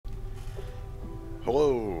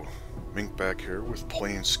Hello, Mink back here with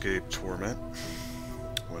Planescape Torment.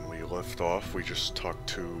 When we left off, we just talked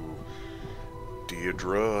to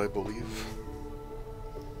Deidre, I believe.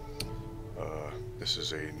 This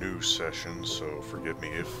is a new session, so forgive me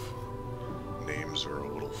if names are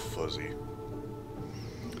a little fuzzy.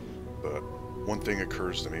 But one thing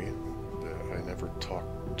occurs to me that I never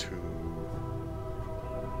talked to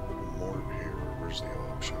Mort here. Where's the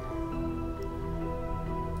option?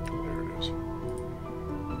 There it is.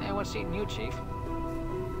 Hey, what's eating you, Chief?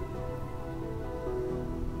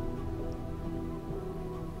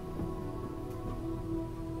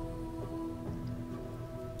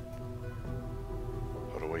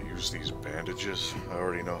 How do I use these bandages? I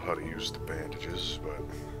already know how to use the bandages, but...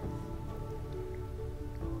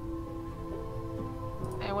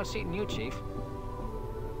 Hey, what's eating you, Chief?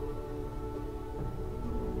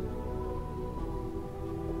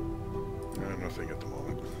 Nothing at the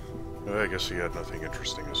moment. I guess he had nothing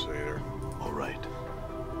interesting to say there. All right.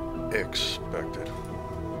 Expected,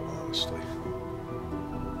 honestly.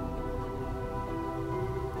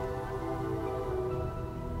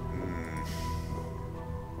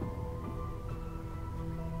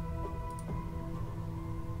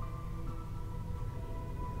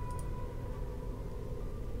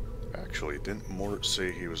 Actually, didn't Mort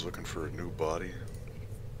say he was looking for a new body?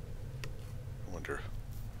 I wonder.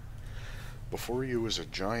 Before you is a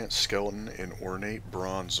giant skeleton in ornate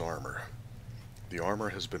bronze armor. The armor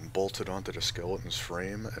has been bolted onto the skeleton's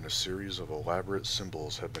frame, and a series of elaborate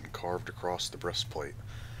symbols have been carved across the breastplate.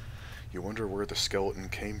 You wonder where the skeleton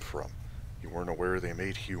came from. You weren't aware they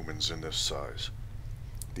made humans in this size.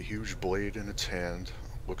 The huge blade in its hand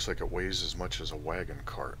looks like it weighs as much as a wagon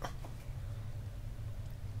cart.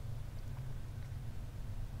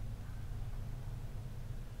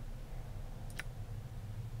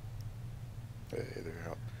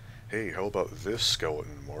 Hey, how about this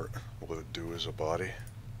skeleton, Mort? Will it do as a body?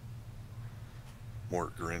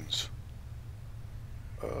 Mort grins.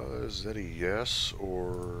 Is that a yes,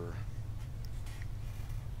 or...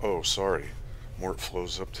 Oh, sorry. Mort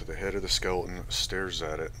flows up to the head of the skeleton, stares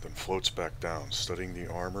at it, then floats back down, studying the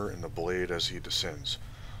armor and the blade as he descends.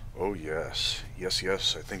 Oh yes.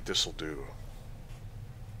 Yes, I think this'll do.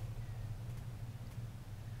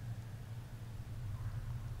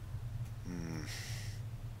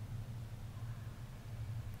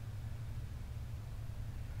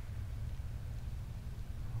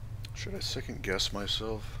 Should I second guess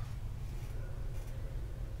myself?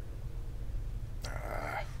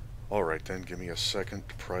 Alright then, give me a second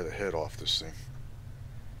to pry the head off this thing.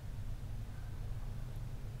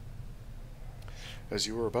 As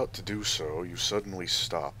you are about to do so, you suddenly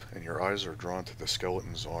stop, and your eyes are drawn to the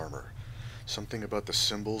skeleton's armor. Something about the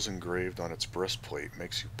symbols engraved on its breastplate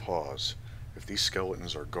makes you pause. If these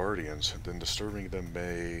skeletons are guardians, then disturbing them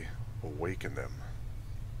may awaken them.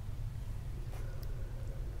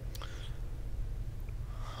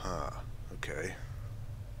 Okay.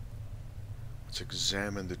 Let's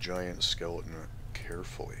examine the giant skeleton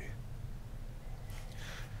carefully.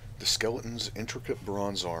 The skeleton's intricate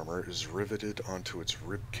bronze armor is riveted onto its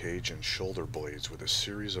rib cage and shoulder blades with a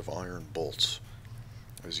series of iron bolts.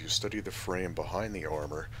 As you study the frame behind the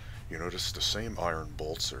armor, you notice the same iron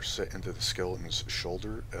bolts are set into the skeleton's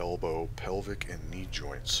shoulder, elbow, pelvic, and knee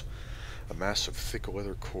joints. A mass of thick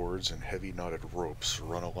leather cords and heavy knotted ropes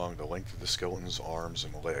run along the length of the skeleton's arms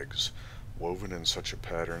and legs, woven in such a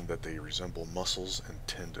pattern that they resemble muscles and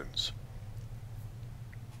tendons.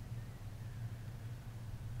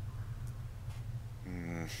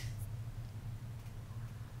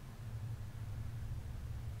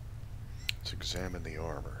 Let's examine the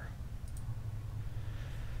armor.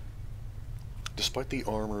 Despite the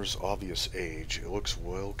armor's obvious age, it looks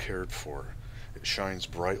well cared for. It shines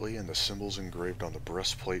brightly, and the symbols engraved on the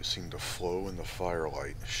breastplate seem to flow in the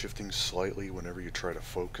firelight, shifting slightly whenever you try to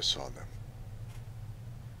focus on them.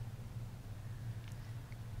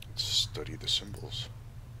 Let's study the symbols.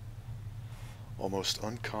 Almost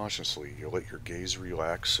unconsciously, you let your gaze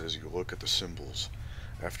relax as you look at the symbols.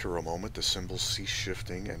 After a moment, the symbols cease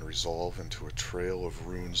shifting and resolve into a trail of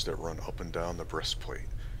runes that run up and down the breastplate.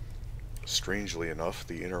 Strangely enough,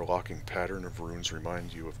 the interlocking pattern of runes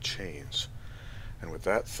remind you of chains. And with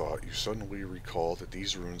that thought, you suddenly recall that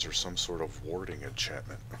these runes are some sort of warding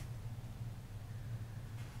enchantment.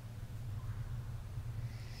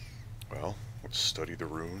 Well, let's study the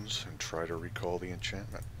runes and try to recall the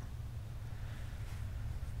enchantment.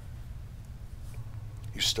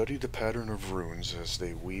 You study the pattern of runes as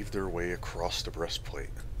they weave their way across the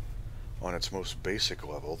breastplate. On its most basic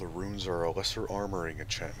level, the runes are a lesser armoring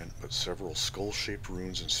enchantment, but several skull-shaped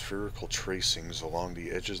runes and spherical tracings along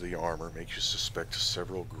the edges of the armor make you suspect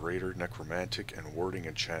several greater necromantic and warding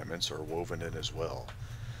enchantments are woven in as well.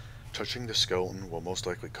 Touching the skeleton will most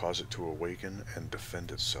likely cause it to awaken and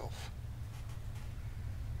defend itself.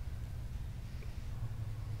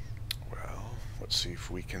 Well, let's see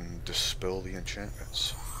if we can dispel the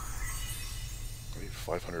enchantments. We have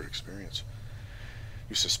 500 experience.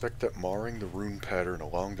 You suspect that marring the rune pattern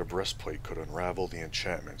along the breastplate could unravel the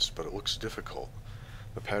enchantments, but it looks difficult.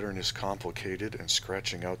 The pattern is complicated, and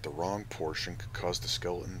scratching out the wrong portion could cause the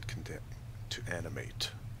skeleton to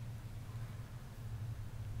animate.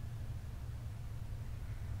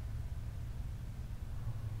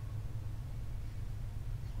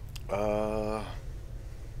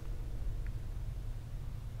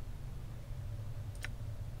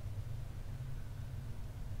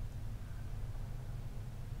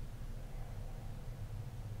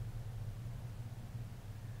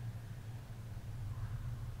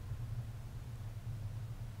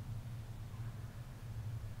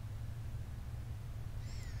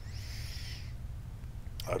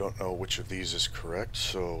 I don't know which of these is correct,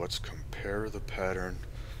 so let's compare the pattern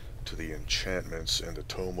to the enchantments in the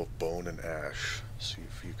Tome of Bone and Ash. See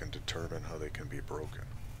if you can determine how they can be broken.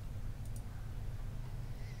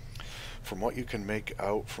 From what you can make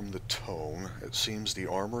out from the tome, it seems the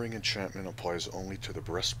armoring enchantment applies only to the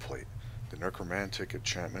breastplate. The necromantic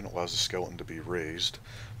enchantment allows the skeleton to be raised,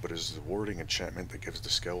 but is the warding enchantment that gives the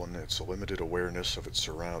skeleton its limited awareness of its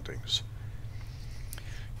surroundings.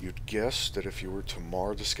 You'd guess that if you were to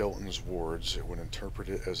mar the skeleton's wards, it would interpret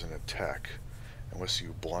it as an attack, unless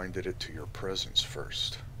you blinded it to your presence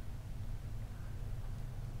first.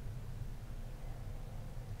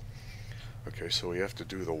 Okay, so we have to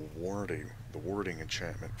do the warding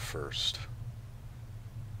enchantment first,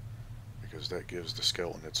 because that gives the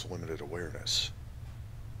skeleton its limited awareness.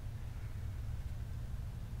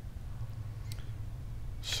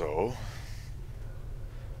 So,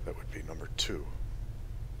 that would be number 2.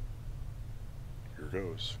 Here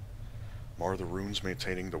goes. Mar the runes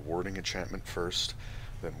maintaining the warding enchantment first,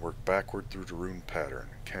 then work backward through the rune pattern,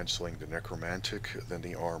 cancelling the necromantic, then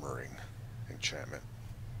the armoring enchantment.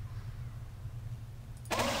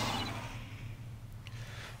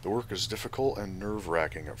 The work is difficult and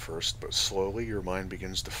nerve-wracking at first, but slowly your mind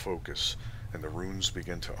begins to focus, and the runes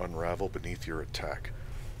begin to unravel beneath your attack.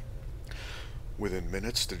 Within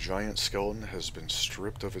minutes, the giant skeleton has been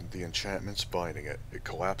stripped of the enchantments binding it. It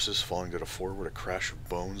collapses, falling to the floor with a crash of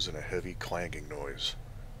bones and a heavy clanging noise.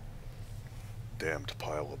 Damned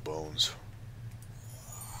pile of bones.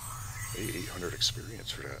 800 experience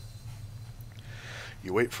for that.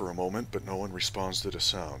 You wait for a moment, but no one responds to the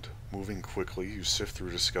sound. Moving quickly, you sift through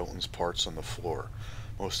the skeleton's parts on the floor.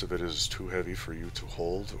 Most of it is too heavy for you to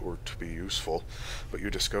hold or to be useful, but you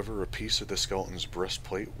discover a piece of the skeleton's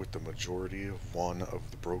breastplate with the majority of one of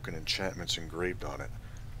the broken enchantments engraved on it.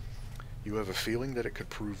 You have a feeling that it could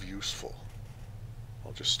prove useful.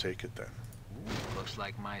 I'll just take it then. Ooh, looks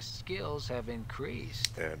like my skills have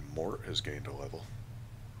increased. And Mort has gained a level.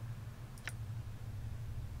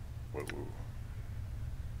 Whoa.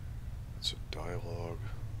 It's a dialogue.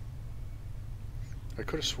 I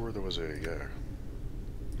could have swore there was a,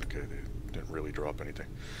 okay, they didn't really drop anything.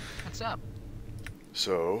 What's up?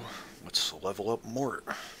 So, let's level up Mort.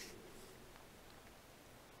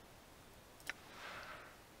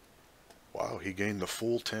 Wow, he gained the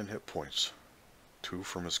full 10 hit points. 2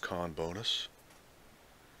 from his con bonus.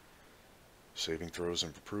 Saving throws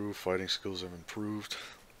have improved, fighting skills have improved.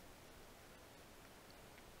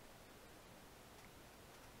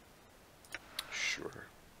 Sure.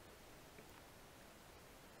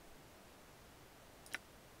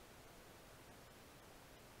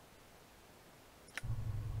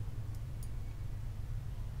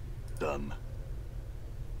 Done.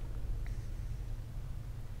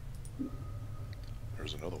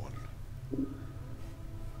 There's another one.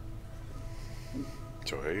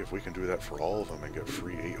 So hey, if we can do that for all of them and get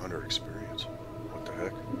free 800 experience, what the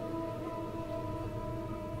heck?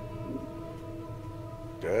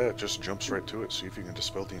 Yeah, it just jumps right to it. See if you can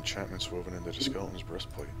dispel the enchantments woven into the skeleton's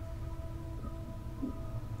breastplate.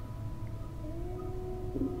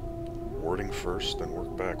 Warding first, then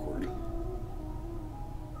work backward.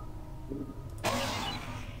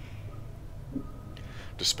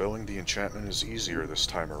 Dispelling the enchantment is easier this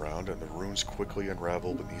time around, and the runes quickly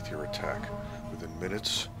unravel beneath your attack. Within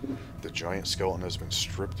minutes, the giant skeleton has been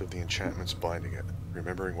stripped of the enchantments binding it.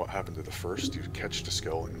 Remembering what happened to the first, you catch the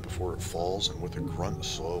skeleton before it falls, and with a grunt,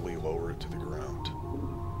 slowly lower it to the ground.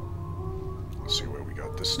 Let's see what we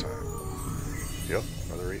got this time. Yep,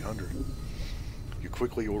 another 800. You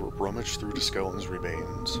quickly rummage through the skeleton's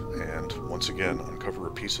remains, and once again uncover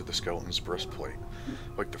a piece of the skeleton's breastplate.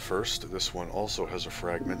 Like the first, this one also has a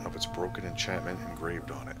fragment of its broken enchantment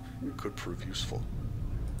engraved on it. It could prove useful.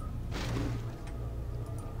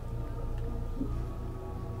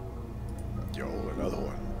 Yo, another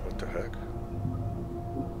one. What the heck?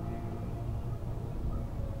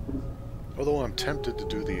 Although I'm tempted to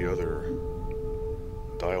do the other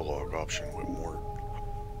dialogue option with Mort.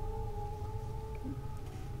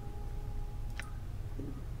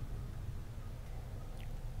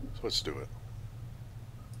 So let's do it.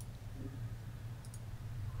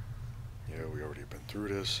 Yeah, we already been through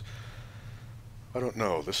this. I don't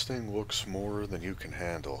know, this thing looks more than you can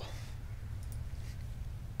handle.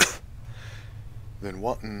 Then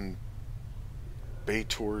what in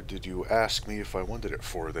Baitor did you ask me if I wanted it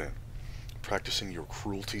for then? Practicing your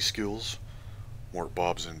cruelty skills? Mort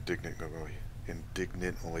bobs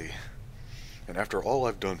indignantly. And after all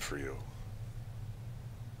I've done for you.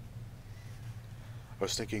 I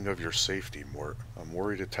was thinking of your safety, Mort. I'm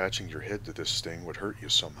worried attaching your head to this thing would hurt you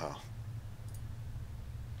somehow.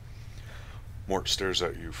 Mort stares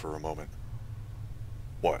at you for a moment.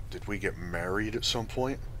 What, did we get married at some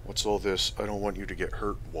point? What's all this, I don't want you to get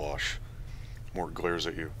hurt, wash? Mort glares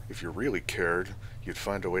at you. If you really cared, you'd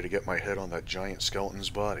find a way to get my head on that giant skeleton's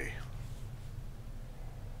body.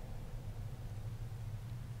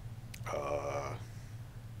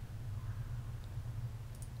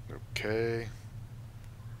 Okay.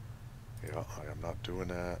 Yeah, I am not doing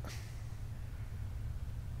that.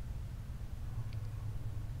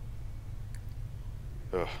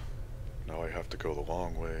 Ugh. Now I have to go the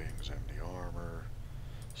long way, examine the armor,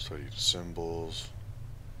 study the symbols,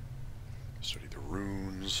 study the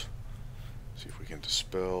runes, see if we can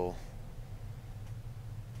dispel.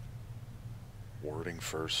 Warding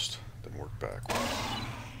first, then work backwards.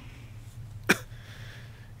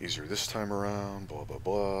 Easier this time around, blah blah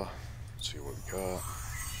blah. Let's see what we got.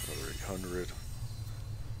 Another 800.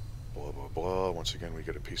 Blah blah blah. Once again we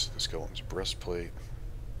get a piece of the skeleton's breastplate.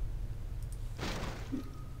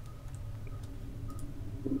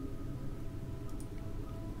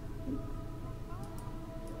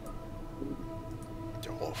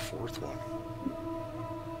 Oh, a fourth one.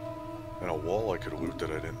 And a wall I could loot that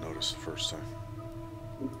I didn't notice the first time.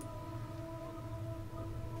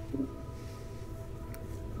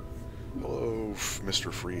 Hello,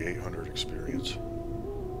 Mr. Free 800 experience.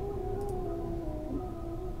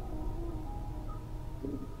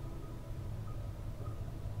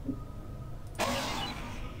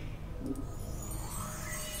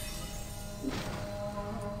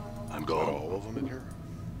 I'm Got gone. all of them in here?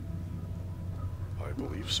 I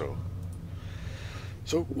believe so.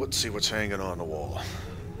 So, let's see what's hanging on the wall.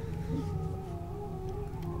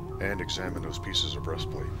 And examine those pieces of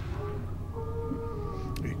breastplate.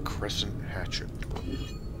 A crescent hatchet.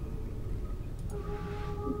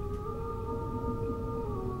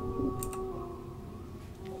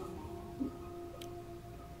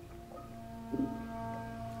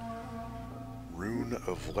 Rune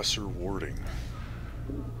of Lesser Warding.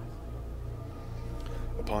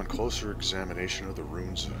 Upon closer examination of the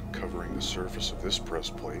runes covering the surface of this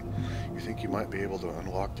breastplate, you think you might be able to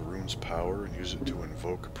unlock the rune's power and use it to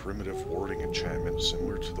invoke a primitive warding enchantment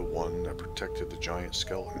similar to the one that protected the giant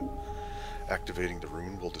skeleton. Activating the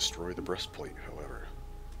rune will destroy the breastplate, however.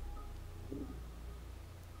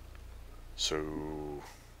 So...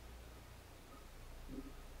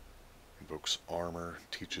 invokes armor,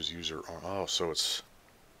 teaches user armor. Oh, so it's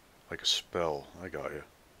like a spell. I got you.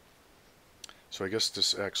 So I guess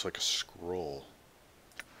this acts like a scroll.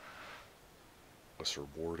 Lesser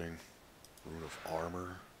warding. Rune of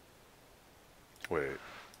armor. Wait.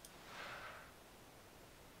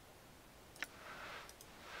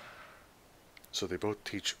 So they both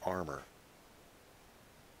teach armor.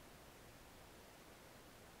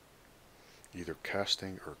 Either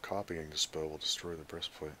casting or copying the spell will destroy the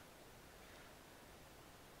breastplate.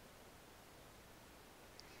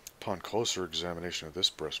 Upon closer examination of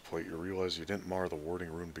this breastplate, you realize you didn't mar the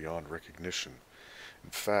warding rune beyond recognition.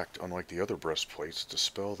 In fact, unlike the other breastplates, the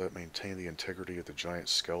spell that maintained the integrity of the giant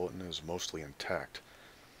skeleton is mostly intact.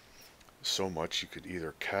 So much you could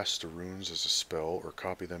either cast the runes as a spell or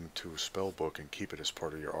copy them to a spell book and keep it as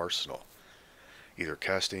part of your arsenal. Either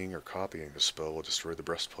casting or copying the spell will destroy the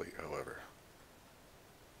breastplate, however.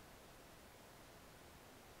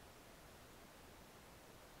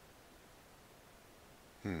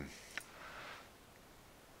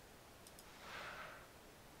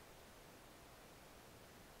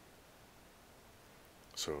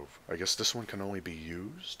 So, I guess this one can only be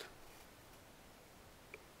used?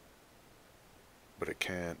 but it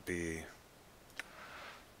can't be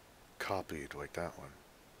copied like that one.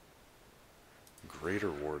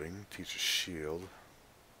 Greater warding, teaches shield.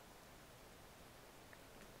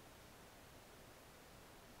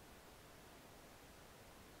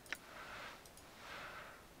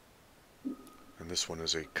 And this one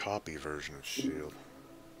is a copy version of shield.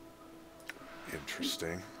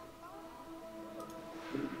 Interesting.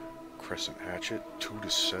 Crescent hatchet, 2 to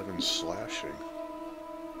 7 slashing.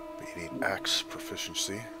 But you need axe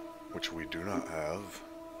proficiency, which we do not have.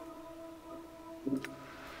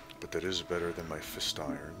 But that is better than my fist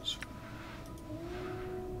irons.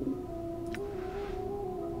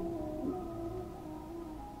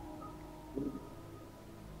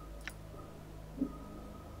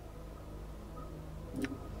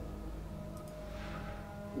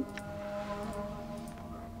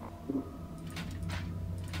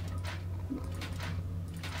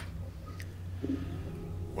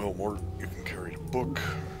 Well, Mort, you can carry the book.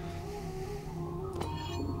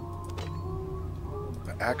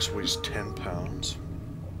 The axe weighs 10 pounds.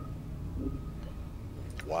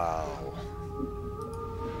 Wow.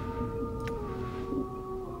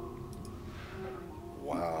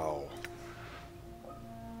 Wow.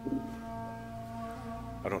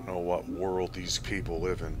 I don't know what world these people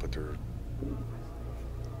live in, but they're...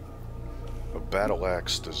 A battle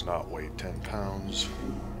axe does not weigh 10 pounds.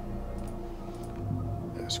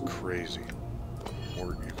 That's crazy.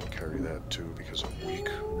 Or you can carry that too because I'm weak.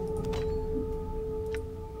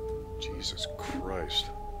 Jesus Christ.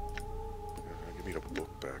 Give me the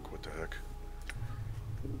book back, what the heck.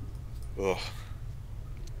 Ugh.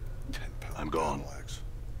 10-pound I'm gone. battle axe.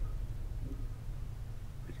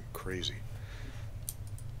 Freaking crazy.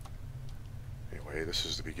 Anyway, this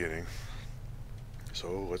is the beginning.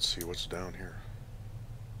 So let's see what's down here.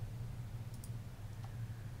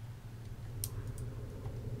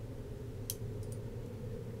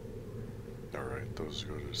 Alright, those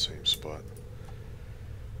go to the same spot.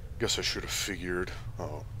 Guess I should have figured.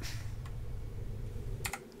 Oh.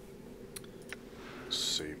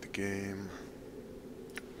 Save the game.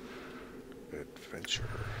 Adventure.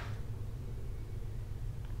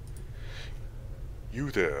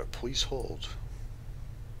 You there, please hold.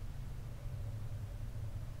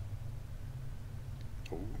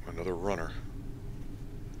 Oh, another runner.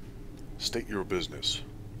 State your business.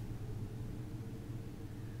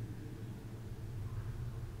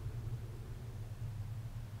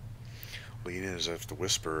 Lean in as if to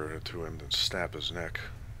whisper to him, then snap his neck.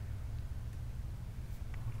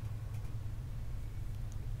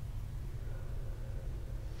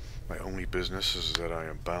 My only business is that I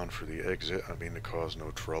am bound for the exit. I mean to cause no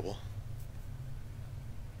trouble.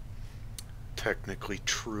 Technically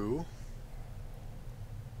true.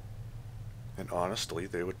 And honestly,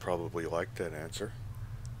 they would probably like that answer.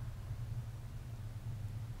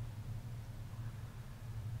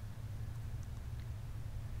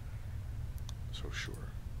 So sure.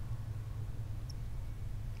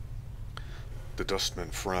 The dustman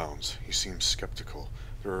frowns. He seems skeptical.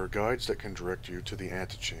 There are guides that can direct you to the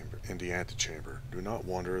antechamber. In the antechamber, do not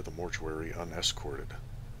wander the mortuary unescorted.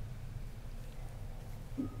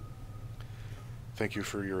 Thank you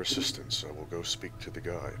for your assistance. I will go speak to the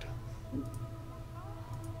guide.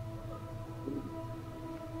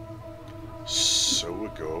 So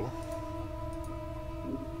ago.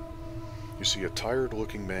 You see a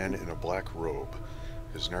tired-looking man in a black robe.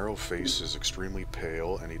 His narrow face is extremely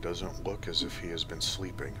pale, and he doesn't look as if he has been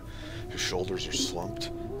sleeping. His shoulders are slumped,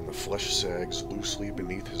 and the flesh sags loosely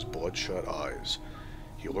beneath his bloodshot eyes.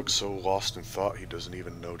 He looks so lost in thought he doesn't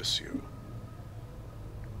even notice you.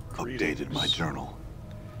 Updated my journal.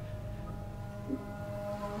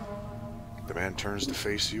 The man turns to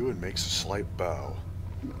face you and makes a slight bow.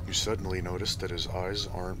 You suddenly notice that his eyes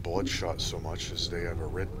aren't bloodshot so much as they have a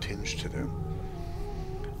red tinge to them.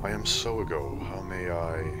 I am Soago, how may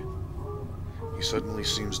I... He suddenly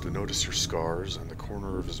seems to notice your scars, and the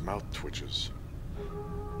corner of his mouth twitches.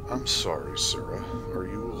 I'm sorry, Sarah. Are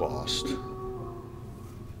you lost?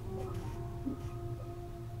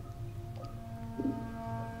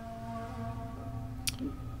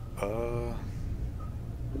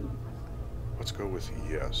 Let's go with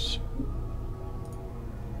yes.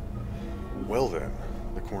 Well then,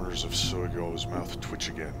 the corners of Soago's mouth twitch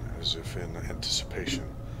again, as if in anticipation.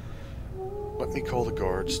 Let me call the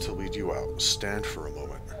guards to lead you out. Stand for a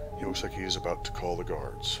moment. He looks like he is about to call the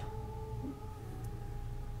guards.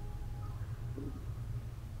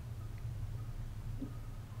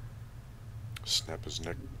 Snap his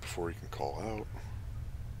neck before he can call out.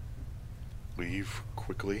 Leave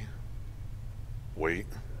quickly. Wait.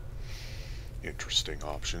 Interesting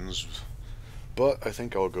options. But I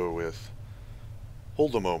think I'll go with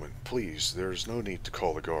Hold a moment, please. There's no need to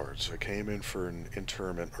call the guards. I came in for an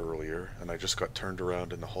interment earlier, and I just got turned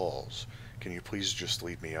around in the halls. Can you please just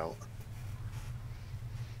lead me out?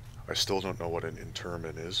 I still don't know what an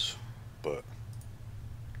interment is, but...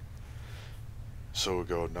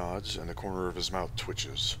 Sogo nods, and the corner of his mouth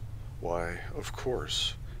twitches. Why, of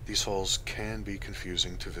course. These halls can be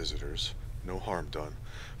confusing to visitors. No harm done.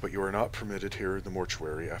 But you are not permitted here in the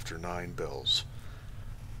mortuary after 9 bells.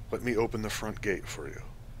 Let me open the front gate for you.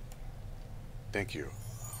 Thank you.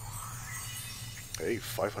 Hey,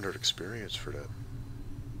 500 experience for that.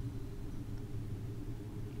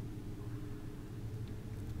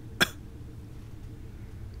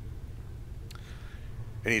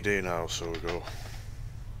 Any day now, so go.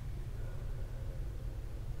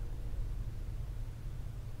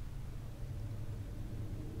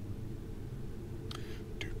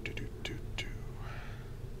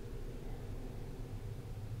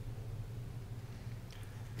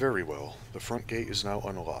 Very well. The front gate is now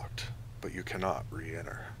unlocked, but you cannot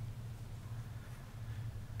re-enter.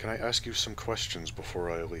 Can I ask you some questions before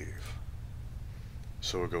I leave?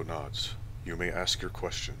 Sogo nods. You may ask your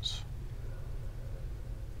questions.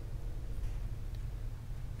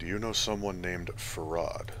 Do you know someone named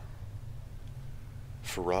Farad?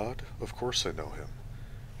 Farad? Of course I know him.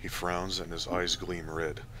 He frowns and his eyes gleam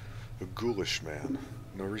red. A ghoulish man,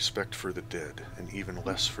 no respect for the dead, and even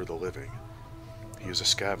less for the living. He is a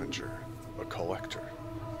scavenger, a collector.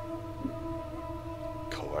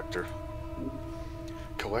 Collector?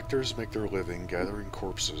 Collectors make their living gathering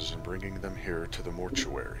corpses and bringing them here to the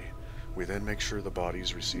mortuary. We then make sure the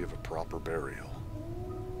bodies receive a proper burial.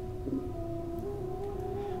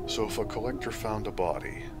 So if a collector found a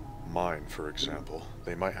body, mine for example,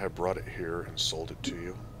 they might have brought it here and sold it to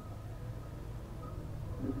you?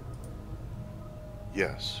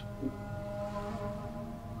 Yes.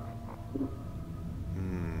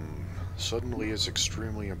 Suddenly it's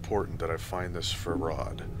extremely important that I find this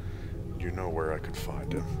Farad. You know where I could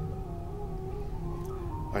find him.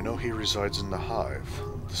 I know he resides in the Hive,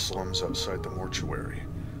 the slums outside the mortuary,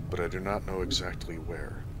 but I do not know exactly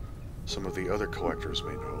where. Some of the other collectors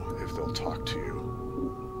may know if they'll talk to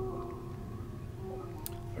you.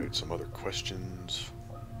 I had some other questions.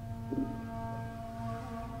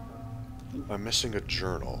 I'm missing a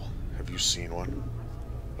journal. Have you seen one?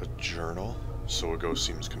 A journal? Sogo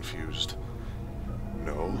seems confused.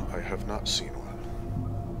 No, I have not seen one.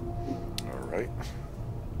 Alright.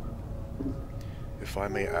 If I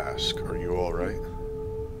may ask, are you alright?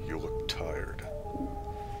 You look tired.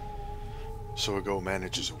 Sogo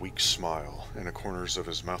manages a weak smile, and the corners of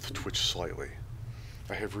his mouth twitch slightly.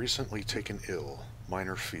 I have recently taken ill,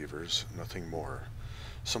 minor fevers, nothing more.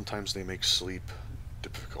 Sometimes they make sleep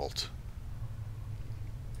difficult.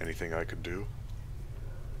 Anything I could do?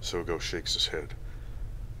 Sogo shakes his head.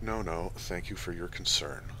 No, thank you for your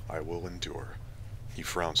concern. I will endure. He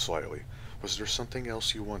frowns slightly. Was there something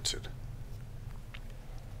else you wanted?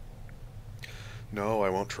 No, I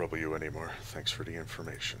won't trouble you anymore. Thanks for the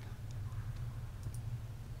information.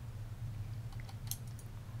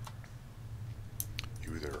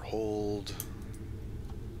 You either hold...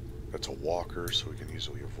 That's a walker, so we can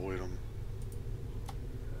easily avoid them.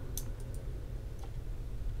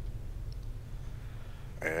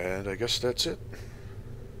 And I guess that's it.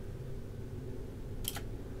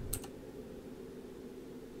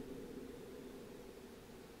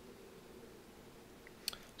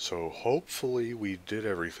 So hopefully we did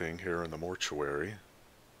everything here in the mortuary.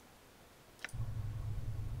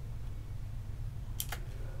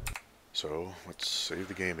 So let's save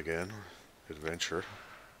the game again. Adventure.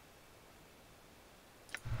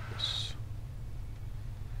 Yes.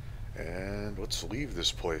 And let's leave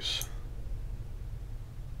this place.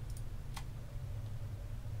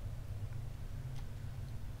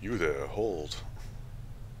 You there, hold.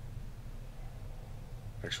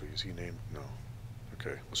 Actually, is he named? No.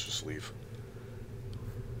 Okay, let's just leave.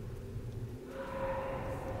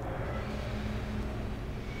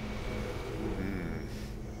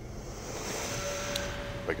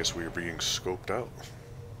 I guess we are being scoped out.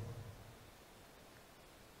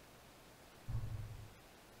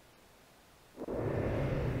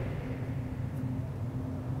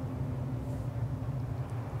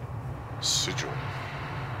 Sigil.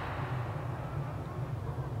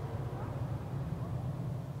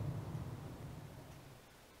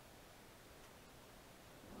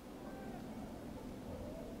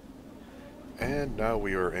 And now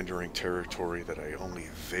we are entering territory that I only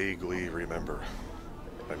vaguely remember.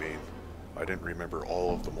 I mean, I didn't remember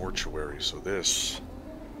all of the mortuary, so this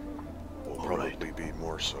will probably be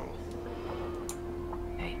more so.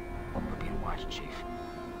 Hey, we're being watched, Chief.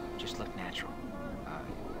 Just look natural.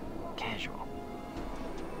 casual.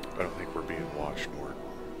 I don't think we're being watched, Mort.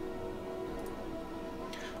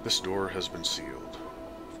 This door has been sealed,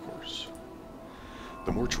 of course.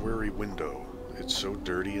 The mortuary window. It's so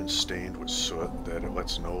dirty and stained with soot that it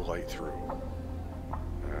lets no light through.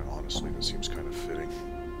 Honestly, that seems kind of fitting.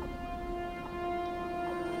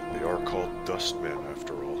 They are called dustmen,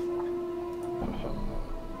 after all.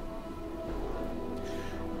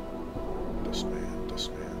 Dustman,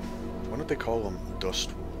 dustman. Why don't they call them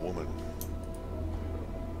dust woman?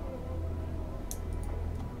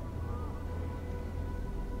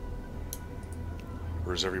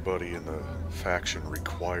 Or is everybody in the faction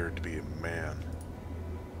required to be a man?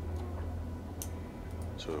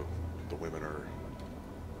 So the women are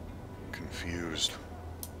confused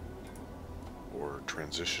or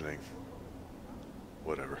transitioning,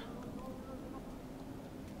 whatever.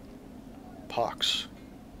 Pox.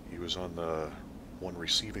 He was on the one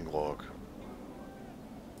receiving log.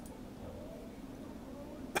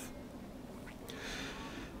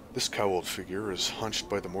 This cowled figure is hunched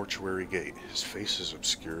by the mortuary gate. His face is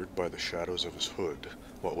obscured by the shadows of his hood.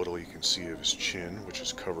 What little you can see of his chin, which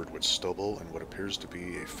is covered with stubble and what appears to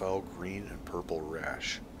be a foul green and purple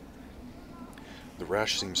rash. The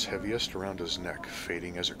rash seems heaviest around his neck,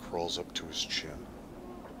 fading as it crawls up to his chin.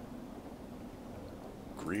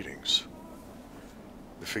 Greetings.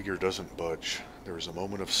 The figure doesn't budge. There is a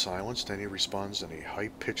moment of silence, then he responds in a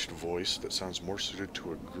high-pitched voice that sounds more suited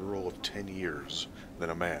to a girl of 10 years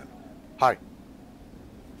than a man. Hi.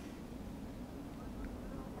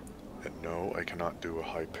 And no, I cannot do a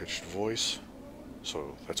high-pitched voice,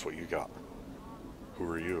 so that's what you got. Who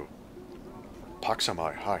are you? Pox am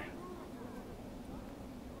I. Hi.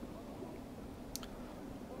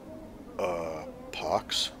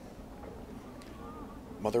 Pox?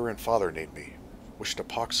 Mother and father named me. Wished a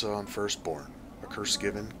pox on firstborn. A curse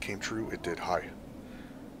given, came true, it did. Hi.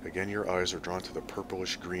 Again your eyes are drawn to the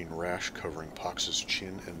purplish green rash covering Pox's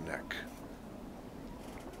chin and neck.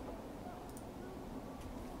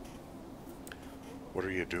 What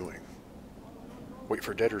are you doing? Wait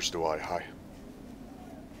for deaders, do I? Hi.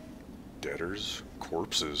 Deaders?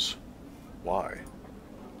 Corpses? Why?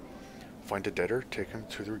 Find a deader, take him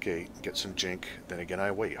to their gate, get some jink, then again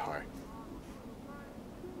I wait. Hi.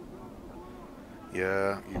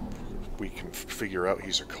 Yeah, we can figure out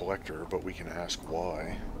he's a collector, but we can ask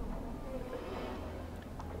why.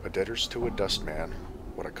 A debtor's to a dustman,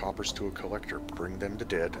 what a copper's to a collector. Bring them the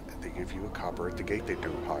dead, they give you a copper at the gate they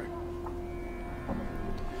do. Hi.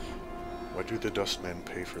 Why do the dustmen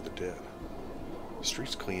pay for the dead? The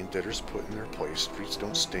streets clean, debtors put in their place, streets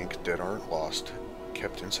don't stink, dead aren't lost,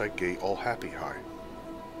 kept inside gate, all happy. Hi.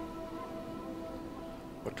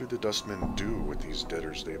 What do the dustmen do with these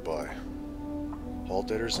debtors they buy? Haul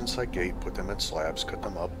debtors inside gate, put them in slabs, cut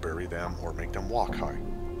them up, bury them, or make them walk. High.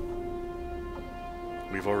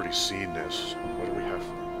 We've already seen this. What do we have?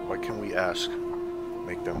 Why can we ask?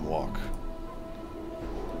 Make them walk.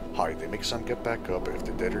 Hi, they make some get back up if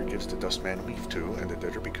the debtor gives the dustman leave to, and the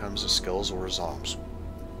debtor becomes a skells or a zoms.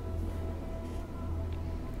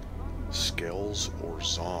 Skells or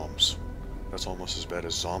zoms. That's almost as bad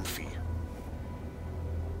as zomphy.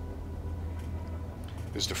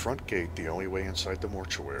 Is the front gate the only way inside the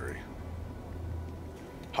mortuary?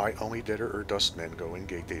 Hi, only deader or dustmen go in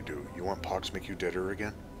gate they do. You want Pox make you deader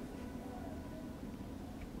again?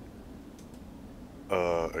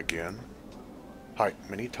 Again? Hi,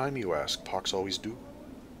 many time you ask, Pox always do?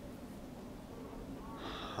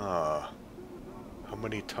 Huh. How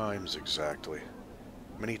many times exactly?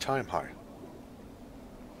 Many time, hi.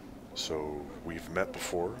 So, we've met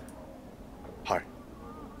before? Hi.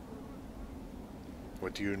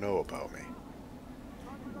 What do you know about me?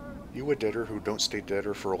 You a deader who don't stay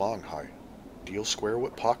deader for long, hi. Deal square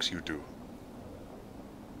what Pox you do.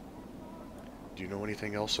 Do you know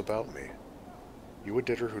anything else about me? You a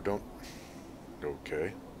deader who don't...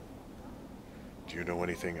 Okay. Do you know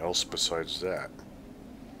anything else besides that?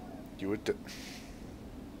 You a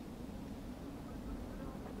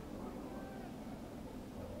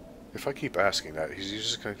If I keep asking that, he's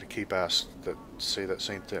just going to keep say that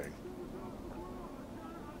same thing.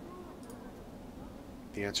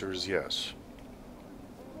 The answer is yes.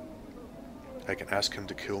 I can ask him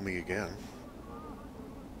to kill me again.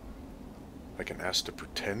 I can ask to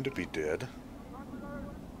pretend to be dead.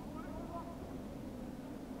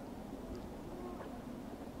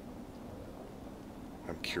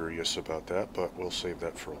 I'm curious about that, but we'll save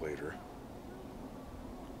that for later.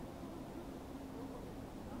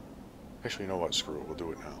 Actually, you know what? Screw it. We'll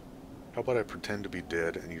do it now. How about I pretend to be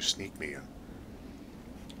dead and you sneak me in?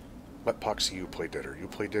 Let Pox see you play deader. You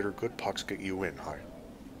play deader good, Pox get you in. Hi.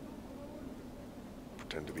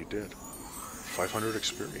 pretend to be dead. 500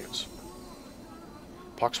 experience.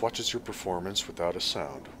 Pox watches your performance without a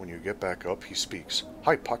sound. When you get back up, he speaks.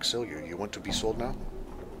 Hi, Poxilia, you want to be sold now?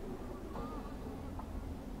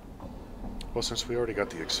 Well, since we already got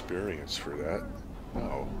the experience for that,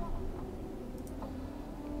 no.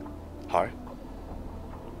 Hi.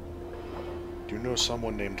 Do you know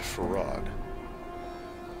someone named Farad?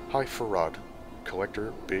 Hi, Farad.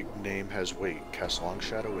 Collector, big name has weight. Cast long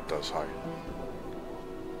shadow, it does high.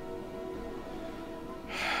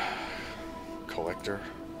 Collector,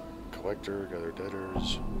 gather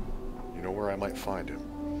debtors. You know where I might find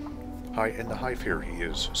him. Hi, in the Hive here he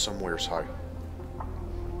is. Somewhere's high.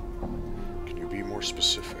 Can you be more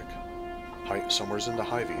specific? Hi, somewhere's in the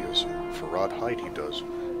Hive he is. Farad hide he does.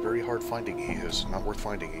 Very hard finding he is. Not worth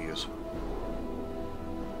finding he is.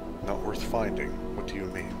 Not worth finding? What do you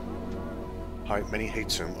mean? Hi, many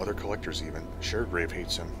hates him, other collectors even. Sharegrave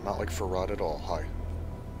hates him, not like Farad at all. Hi.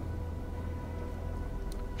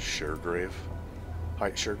 Sharegrave? Hi,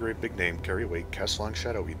 Sharegrave, big name, carry weight, cast long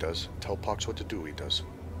shadow he does. Tell Pox what to do he does.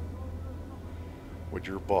 Would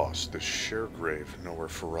your boss, the Sharegrave, know where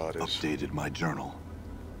Farad is? Updated my journal.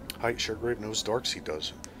 Hi, Sharegrave knows darks he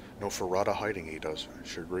does. No Farada hiding he does.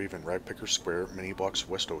 Sharegrave in Ragpicker Square, many blocks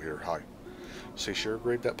west o' here. Hi. Say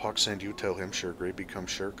Sharegrave that Pox send you, tell him Sharegrave become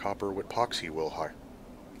Share Copper with Pox he will. Hi.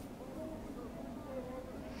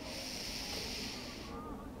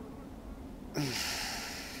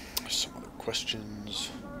 Some other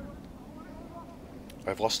questions.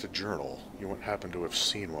 I've lost a journal. You wouldn't happen to have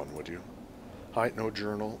seen one, would you? Hi, no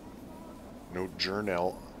journal. No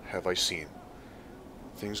journal have I seen.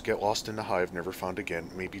 Things get lost in the Hive, never found again.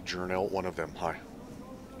 Maybe journal one of them. Hi.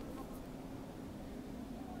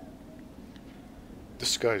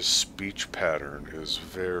 This guy's speech pattern is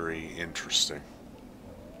very interesting.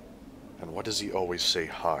 And what does he always say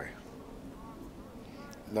hi?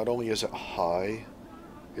 Not only is it hi,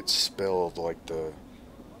 it's spelled like the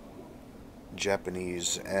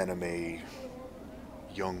Japanese anime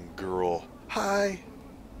young girl. Hi!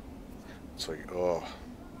 It's like, oh.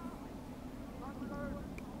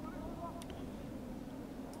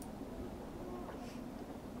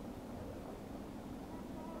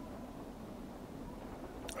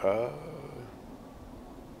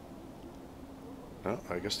 No,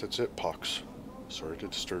 I guess that's it, Pox. Sorry to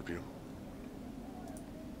disturb you.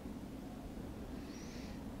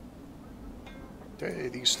 Hey,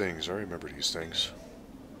 these things, I remember these things.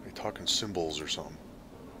 They talk in symbols or something.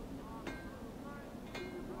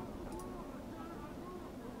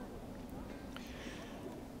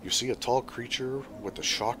 You see a tall creature with a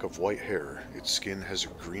shock of white hair. Its skin has a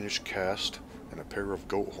greenish cast, and a pair of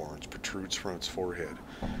goat horns protrudes from its forehead.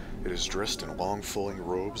 It is dressed in long flowing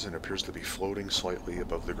robes and appears to be floating slightly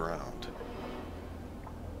above the ground.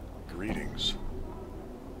 Greetings.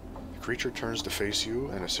 The creature turns to face you,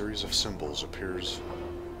 and a series of symbols appear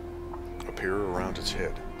around its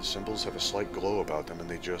head. The symbols have a slight glow about them, and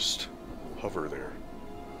they just hover there.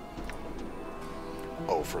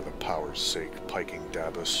 Oh, for the power's sake, piking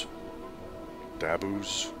Dabus.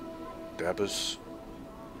 Dabus? Dabus?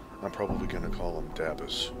 I'm probably going to call him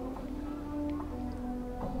Dabus.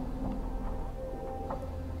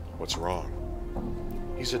 What's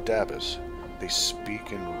wrong? He's a Dabus. They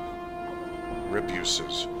speak in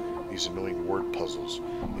rebuses, these annoying word puzzles.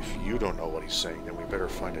 If you don't know what he's saying, then we better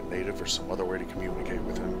find a native or some other way to communicate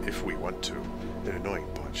with him if we want to. An annoying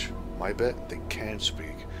bunch. My bet, they can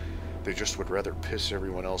speak. They just would rather piss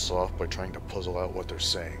everyone else off by trying to puzzle out what they're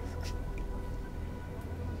saying.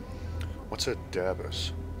 What's a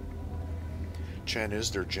Dabus? Chan is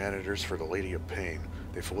they're janitors for the Lady of Pain.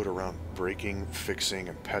 They float around breaking, fixing,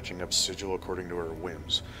 and patching up sigil according to her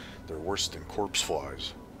whims. They're worse than corpse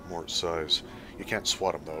flies. Mort size. You can't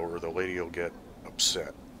swat them though, or the lady will get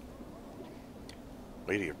upset.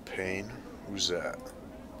 Lady of Pain? Who's that?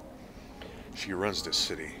 She runs this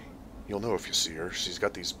city. You'll know if you see her. She's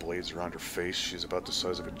got these blades around her face. She's about the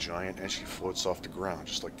size of a giant, and she floats off the ground,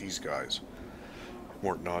 just like these guys.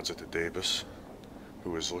 Mort nods at the Dabus,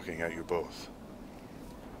 who is looking at you both.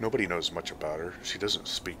 Nobody knows much about her. She doesn't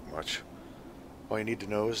speak much. All you need to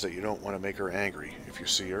know is that you don't want to make her angry. If you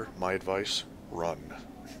see her, my advice, run.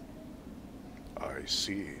 I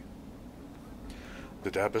see. The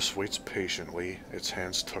Dabus waits patiently, its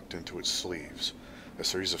hands tucked into its sleeves. A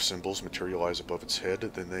series of symbols materialize above its head,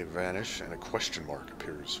 then they vanish, and a question mark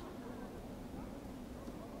appears.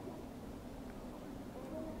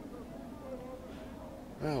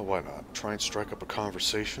 Well, why not? Try and strike up a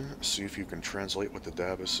conversation, see if you can translate what the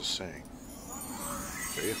Dabus is saying.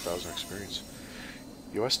 Okay, 1,000 experience.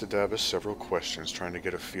 You ask the Dabus several questions, trying to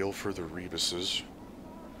get a feel for the rebuses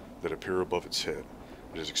that appear above its head.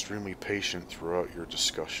 It is extremely patient throughout your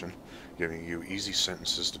discussion, giving you easy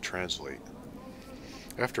sentences to translate.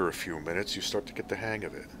 After a few minutes, you start to get the hang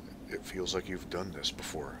of it. It feels like you've done this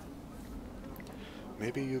before.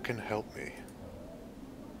 Maybe you can help me.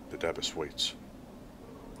 The Dabbus waits.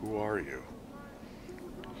 Who are you?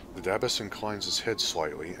 The Dabbus inclines his head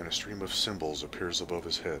slightly, and a stream of symbols appears above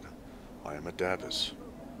his head. I am a Dabbus.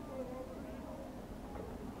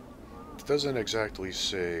 It doesn't exactly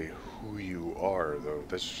say who you are, though.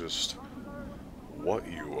 That's just what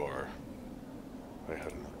you are. I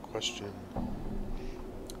had another question.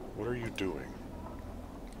 What are you doing?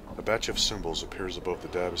 A batch of symbols appears above the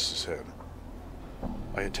Dabbus's head.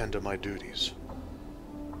 I attend to my duties.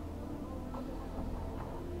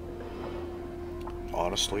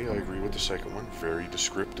 Honestly, I agree with the second one. Very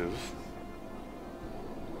descriptive.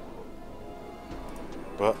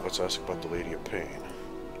 But let's ask about the Lady of Pain.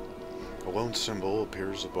 A lone symbol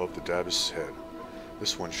appears above the Dabbus's head.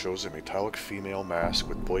 This one shows a metallic female mask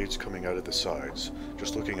with blades coming out of the sides.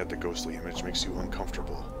 Just looking at the ghostly image makes you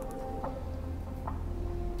uncomfortable.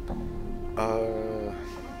 I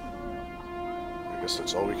guess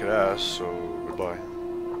that's all we could ask, so goodbye.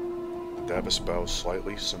 The Dabbus bows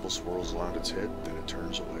slightly, symbol swirls around its head, then it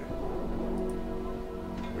turns away.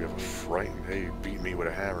 We have a frightened... Hey, you beat me with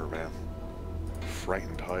a hammer, man.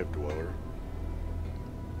 Frightened hive dweller.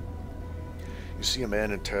 You see a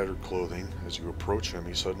man in tattered clothing. As you approach him,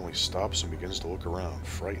 he suddenly stops and begins to look around,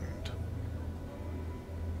 frightened.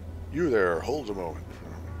 You there, hold a moment.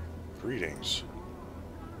 Greetings.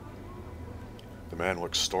 The man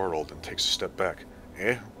looks startled and takes a step back.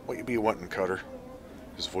 Eh? What you be wanting, Cutter?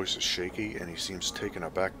 His voice is shaky, and he seems taken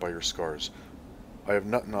aback by your scars. I have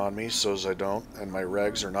nothing on me, so's I don't, and my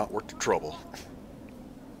rags are not worth the trouble.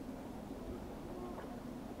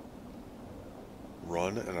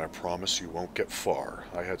 Run, and I promise you won't get far.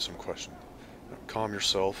 I had some questions. Now, calm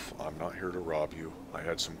yourself. I'm not here to rob you. I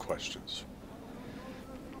had some questions.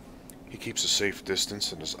 He keeps a safe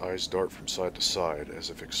distance, and his eyes dart from side to side, as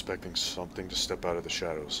if expecting something to step out of the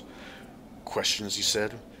shadows. Questions, he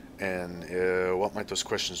said? And what might those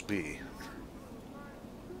questions be?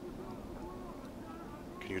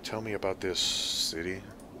 Can you tell me about this city?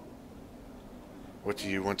 What do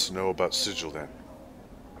you want to know about Sigil, then?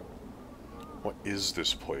 What is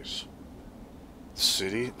this place?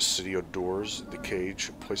 The city of doors, the cage,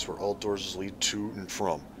 a place where all doors lead to and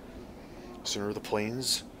from. Center of the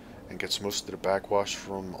plains, and gets most of the backwash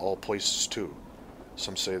from all places too.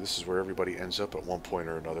 Some say this is where everybody ends up at one point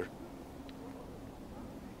or another.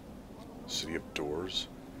 City of doors?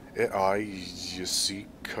 You see,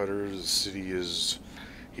 Cutter, the city is...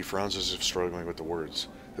 He frowns as if struggling with the words.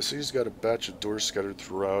 The city's got a batch of doors scattered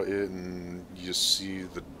throughout it, and you see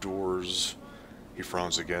the doors... He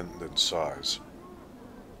frowns again, then sighs.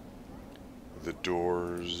 The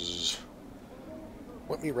doors...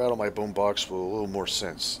 Let me rattle my bone box with a little more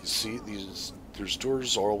sense. You see, there's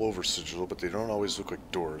doors all over Sigil, but they don't always look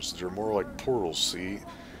like doors. They're more like portals, see?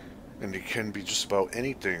 And it can be just about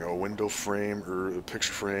anything. A window frame, or a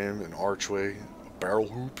picture frame, an archway, a barrel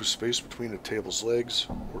hoop, a space between a table's legs,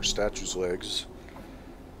 or a statue's legs.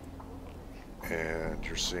 And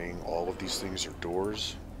you're saying all of these things are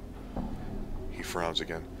doors? He frowns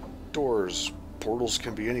again. Doors. Portals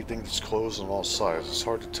can be anything that's closed on all sides. It's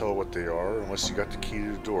hard to tell what they are unless you got the key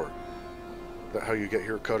to the door. Is that how you get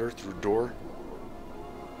here, Cutter? Through door?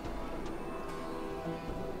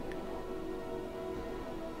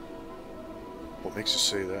 What makes you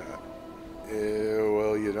say that?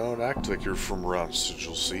 Well, you don't act like you're from around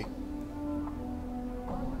Sigil, see?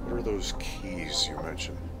 What are those keys you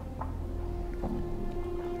mentioned?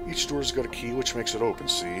 Each door's got a key which makes it open,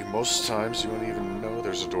 see? Most times you don't even know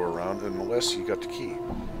there's a door around unless you got the key.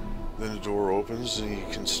 Then the door opens and you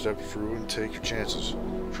can step through and take your chances.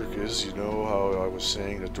 Trick is, you know how I was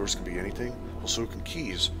saying that doors can be anything? Well, so can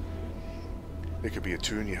keys. It could be a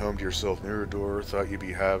tune you hummed to yourself near a door, thought you'd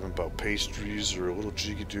be having about pastries or a little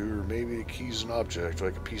jiggy-doo, or maybe a key's an object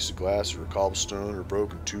like a piece of glass or a cobblestone or a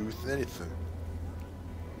broken tooth, anything.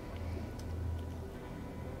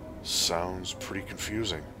 Sounds pretty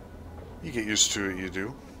confusing. You get used to it, you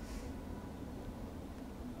do.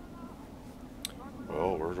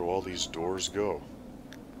 Well, where do all these doors go?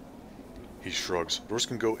 He shrugs. Doors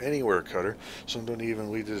can go anywhere, Cutter. Some don't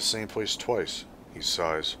even lead to the same place twice. He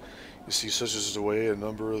sighs. You see, such is the way a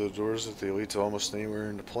number of the doors that they lead to almost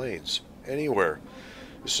anywhere in the plains. Anywhere.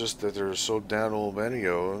 It's just that there are so damn old many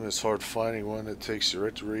of them, it's hard finding one that takes you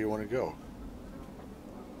right to where you want to go.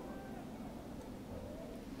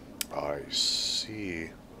 I see.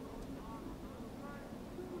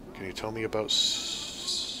 Can you tell me about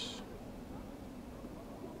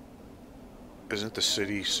Isn't the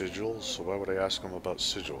city Sigil, so why would I ask him about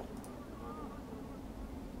Sigil?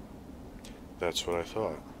 That's what I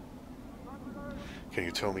thought. Can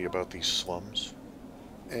you tell me about these slums?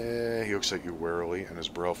 He looks at you warily, and his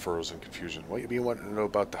brow furrows in confusion. What you be wanting to know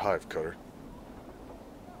about the Hive, Cutter?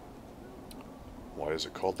 Why is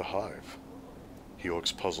it called the Hive? He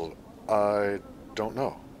looks puzzled. I don't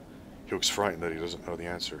know. He looks frightened that he doesn't know the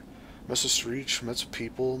answer. Message to reach, met some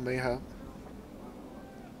people, mayhap?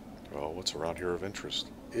 Well, what's around here of interest?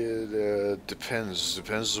 It depends.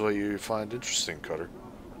 Depends what you find interesting, Cutter.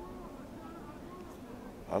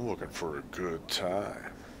 I'm looking for a good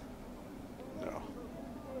time. No.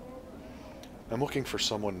 I'm looking for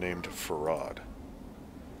someone named Farad.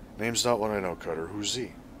 Name's not one I know, Cutter. Who's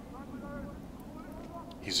he?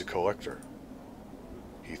 He's a collector.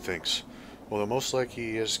 He thinks, well, the most likely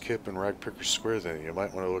he is Kip in Ragpicker Square then. You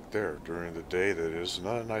might want to look there. During the day, that is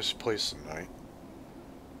not a nice place at night.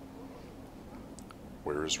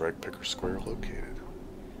 Where is Ragpicker Square located?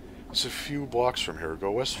 It's a few blocks from here.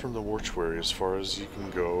 Go west from the Mortuary as far as you can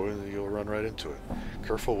go, and you'll run right into it.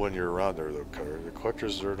 Careful when you're around there, though, Cutter. The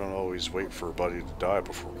collectors there don't always wait for a body to die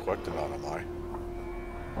before collecting on them,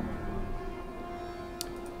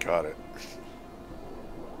 Got it.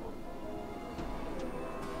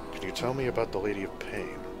 Can you tell me about the Lady of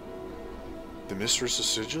Pain? The Mistress of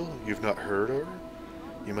Sigil? You've not heard of her?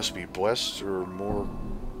 You must be blessed or more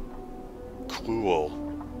cluel.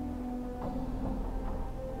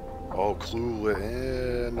 Oh,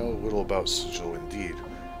 clueless. Know little about Sigil, indeed.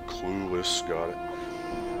 Clueless, got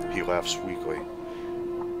it. He laughs weakly.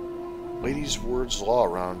 Lady's words law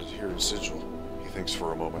around here in Sigil. He thinks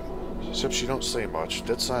for a moment. Except she don't say much.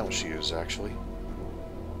 Dead silent she is, actually.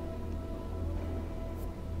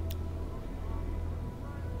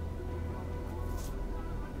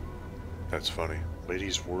 That's funny.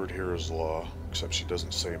 Lady's word here is law, except she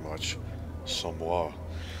doesn't say much. Some law.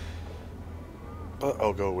 But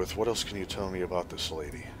I'll go with, what else can you tell me about this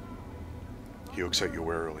lady? He looks at you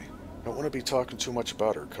warily. Don't want to be talking too much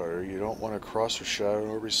about her, Cutter. You don't want to cross her shadow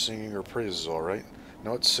nor be singing her praises, alright?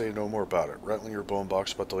 Now let's say no more about it. Rattling your bone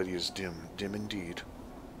box about the lady is dim. Dim indeed.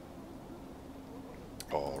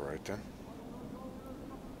 Alright then.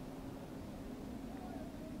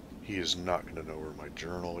 He is not going to know where my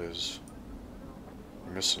journal is.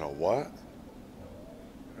 You're missing a what?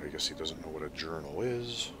 I guess he doesn't know what a journal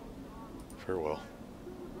is. Farewell.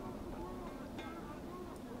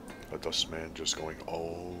 A dust man just going,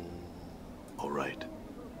 oh. Alright.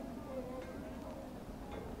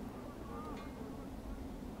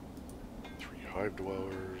 Three Hive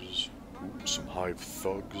dwellers. Ooh, some Hive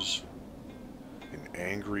thugs. An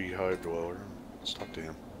angry Hive dweller. Let's talk to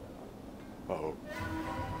him. Uh-oh.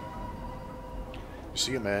 You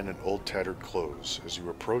see a man in old tattered clothes. As you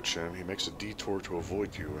approach him, he makes a detour to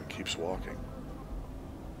avoid you and keeps walking.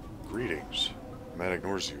 Greetings. The man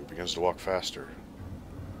ignores you, begins to walk faster.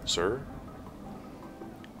 Sir?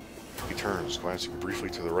 He turns, glancing briefly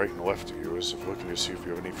to the right and left of you, as if looking to see if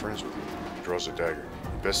you have any friends with you. He draws a dagger.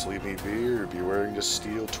 You best leave me be, or be wearing the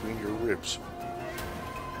steel between your ribs.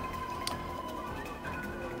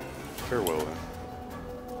 Farewell, then.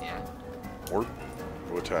 Yeah. Mort,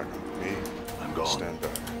 go attack him. Me, I'm gone. stand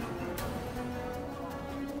back.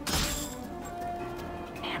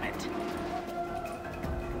 Damn it.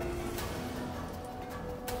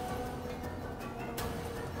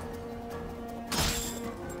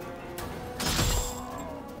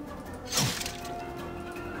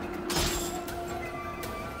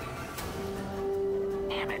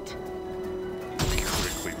 Damn it.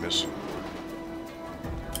 Critically miss him.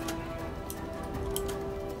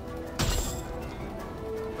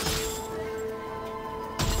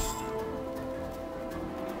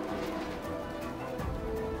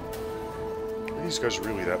 Are these guys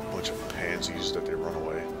really that bunch of pansies that they run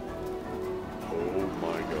away? Oh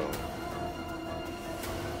my god.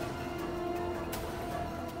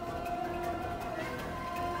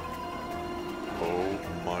 Oh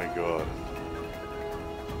my god.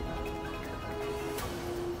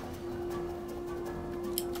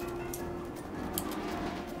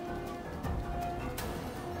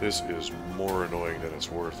 This is more annoying than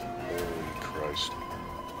it's worth. Holy Christ.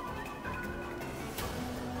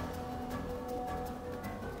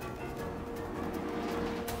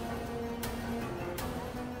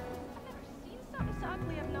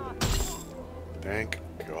 Thank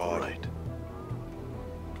God. Right.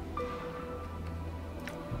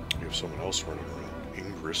 We have someone else running around.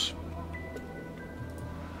 Ingress.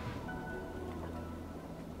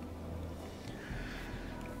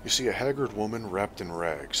 You see a haggard woman wrapped in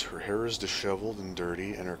rags. Her hair is disheveled and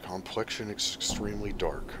dirty, and her complexion is extremely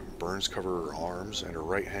dark. Burns cover her arms, and her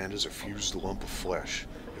right hand is a fused lump of flesh.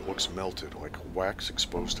 It looks melted, like wax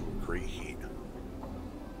exposed to a great heat.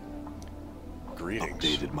 Greetings.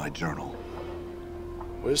 Updated my journal.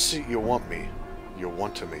 What is it you want me? You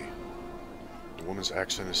want to me? The woman's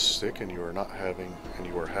accent is thick, and you are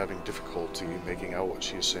having difficulty making out what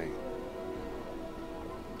she is saying.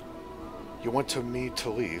 You want to me to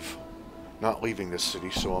leave? Not leaving this city,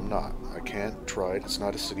 so I'm not. I can't. Tried. It's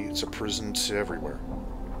not a city. It's a prison. It's everywhere.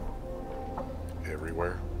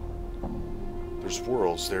 Everywhere? There's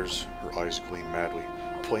worlds. There's... Her eyes gleam madly.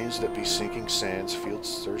 Plains that be sinking sands,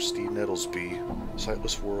 fields thirsty nettles be.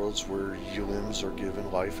 Sightless worlds where limbs are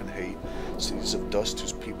given life and hate. Cities of dust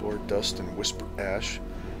whose people are dust and whisper ash.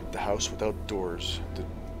 The house without doors. The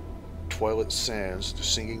twilight sands. The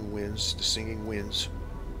singing winds. The singing winds.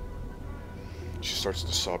 She starts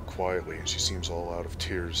to sob quietly, and she seems all out of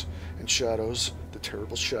tears. And shadows, the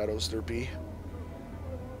terrible shadows there be.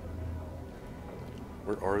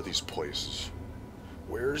 Where are these places?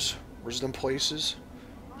 Where's them places?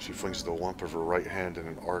 She flings the lump of her right hand in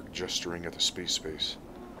an arc, gesturing at the space.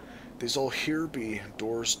 They's all here be.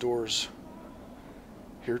 Doors.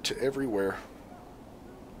 Here to everywhere.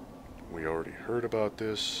 We already heard about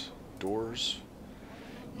this. Doors.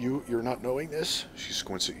 You're not knowing this? She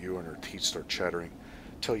squints at you and her teeth start chattering.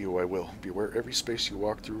 Tell you I will. Beware every space you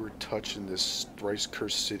walk through or touch in this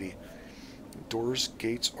thrice-cursed city. Doors,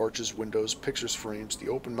 gates, arches, windows, pictures, frames, the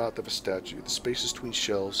open mouth of a statue, the spaces between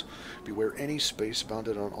shelves. Beware any space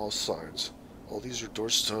bounded on all sides. All these are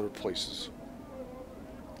doors to other places.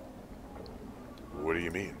 What do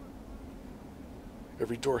you mean?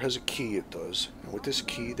 Every door has a key, it does, and with this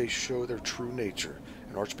key they show their true nature.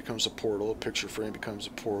 An arch becomes a portal, a picture frame becomes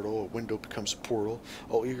a portal, a window becomes a portal,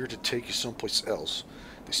 all eager to take you someplace else.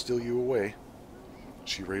 They steal you away.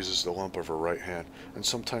 She raises the lump of her right hand, and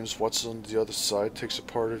sometimes what's on the other side takes a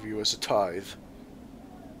part of you as a tithe.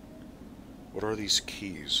 What are these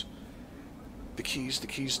keys? The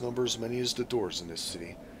keys number as many as the doors in this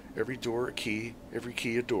city. Every door a key, every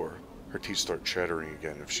key a door. Her teeth start chattering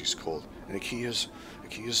again if she's cold. And a key is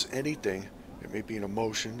anything. It may be an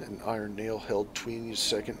emotion, an iron nail held between your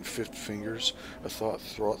second and fifth fingers, a thought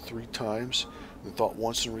 3 times, and thought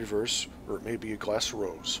once in reverse, or it may be a glass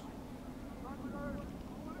rose.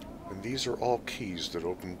 And these are all keys that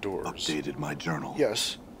open doors. Updated my journal.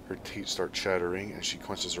 Yes. Her teeth start chattering, and she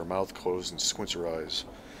clenches her mouth closed and squints her eyes.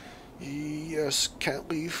 Yes, can't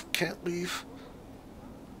leave.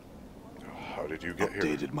 How did you get here?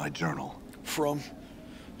 Updated my journal. From...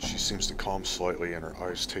 She seems to calm slightly, and her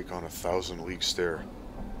eyes take on a 1,000-league stare.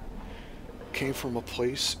 Came from a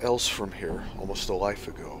place else from here, almost a life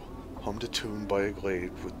ago. Hummed a tune by a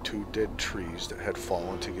glade with 2 dead trees that had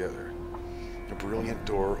fallen together. A brilliant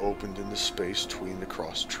door opened in the space between the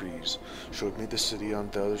crossed trees, showed me the city on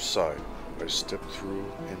the other side. I stepped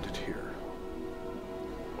through, ended here.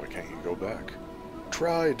 Why can't you go back?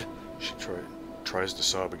 Tried. She tries to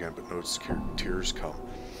sob again, but notes tears come.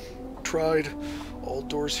 Tried. All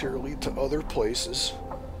doors here lead to other places.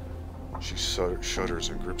 She shudders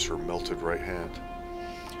and grips her melted right hand.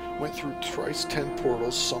 Went through thrice 10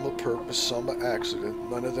 portals, some a purpose, some a accident,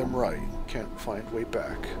 none of them right. Can't find way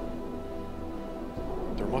back.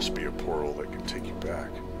 There must be a portal that can take you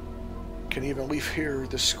back. Can even leave here,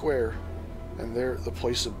 this square. And there, the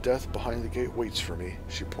place of death behind the gate waits for me.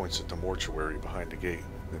 She points at the mortuary behind the gate,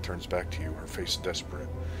 then turns back to you, her face desperate.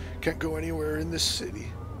 Can't go anywhere in this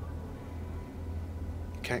city.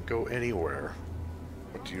 Can't go anywhere?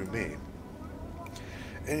 What do you mean?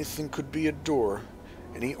 Anything could be a door.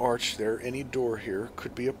 Any arch there, any door here,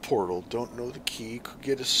 could be a portal. Don't know the key, could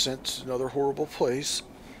get us sent to another horrible place.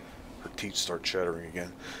 Her teeth start chattering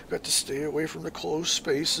again. Got to stay away from the closed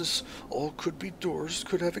spaces. All could be doors,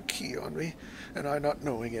 could have a key on me, and I not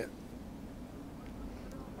knowing it.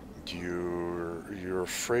 You're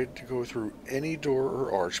afraid to go through any door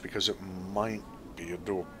or arch because it might be a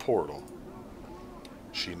door portal.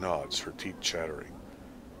 She nods, her teeth chattering.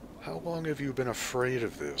 How long have you been afraid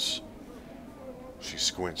of this? She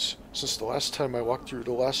squints. Since the last time I walked through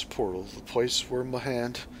the last portal, the place where my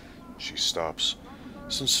hand... She stops.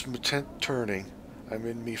 Since my 10th turning, I'm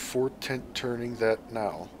in me 4th 10th turning that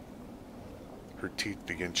now. Her teeth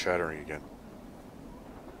begin chattering again.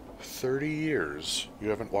 30 years. You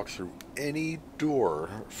haven't walked through any door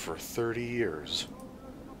for 30 years.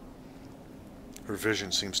 Her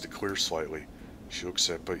vision seems to clear slightly. She looks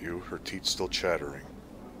up at you, her teeth still chattering.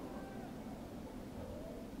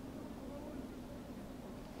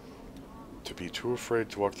 To be too afraid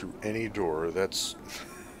to walk through any door, that's...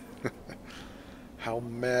 How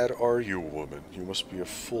mad are you, woman? You must be a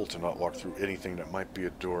fool to not walk through anything that might be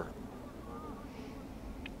a door.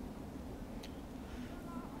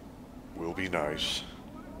 We'll be nice.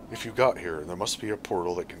 If you got here, there must be a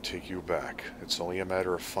portal that can take you back. It's only a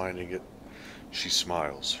matter of finding it. She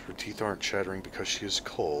smiles. Her teeth aren't chattering because she is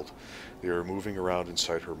cold. They are moving around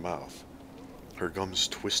inside her mouth. Her gums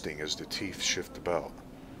twisting as the teeth shift about.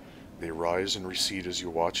 They rise and recede as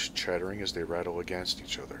you watch, chattering as they rattle against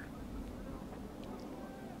each other.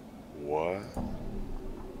 What?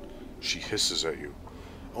 She hisses at you.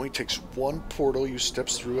 Only takes one portal you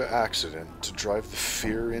steps through an accident to drive the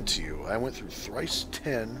fear into you. I went through thrice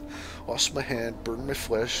 10, lost my hand, burned my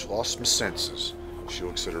flesh, lost my senses. She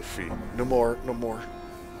looks at her feet. No more, no more.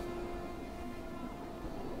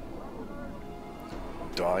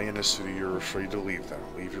 Die in a city you're afraid to leave them.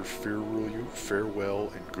 Leave your fear rule you.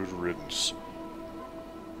 Farewell and good riddance.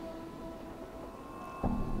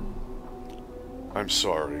 I'm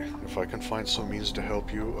sorry. If I can find some means to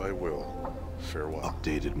help you, I will. Farewell.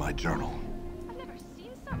 Updated my journal. I've never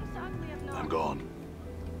seen something so ugly I've known. I'm gone.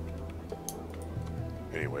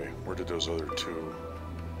 Anyway, where did those other two...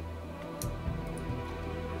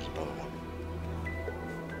 There's another one.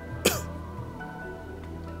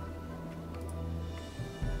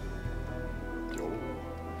 Yo.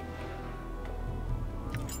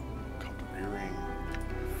 Copper earring.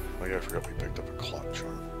 Oh yeah, I forgot we picked up a clock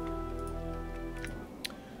charm.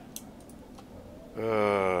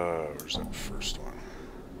 Where's that first one?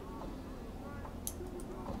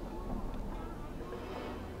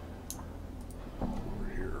 Over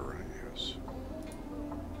here, right? Yes.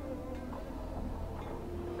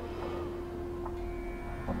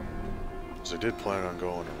 So I did plan on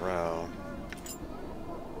going around.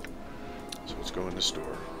 So let's go in this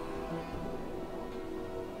door.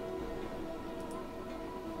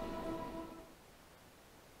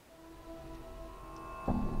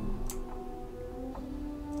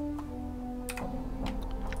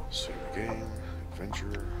 Save the game,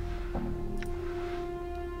 adventure.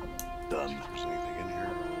 Done. If there's anything in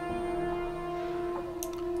here.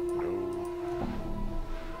 No.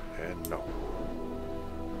 And no.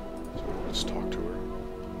 So let's talk to her.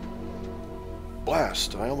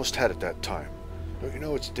 Blast! I almost had it that time. Don't you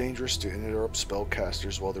know it's dangerous to interrupt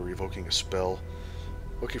spellcasters while they're evoking a spell?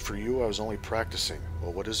 Lucky for you, I was only practicing.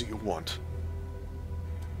 Well, what is it you want?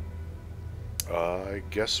 I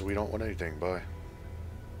guess we don't want anything, bye.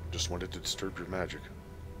 Just wanted to disturb your magic.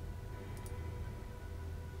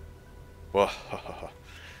 Well, ha ha ha.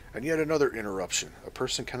 And yet another interruption. A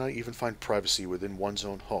person cannot even find privacy within one's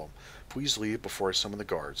own home. Please leave before I summon the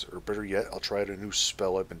guards. Or better yet, I'll try out a new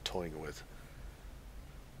spell I've been toying with.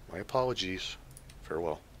 My apologies.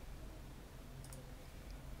 Farewell.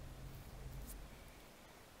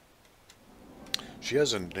 She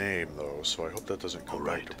has a name, though, so I hope that doesn't come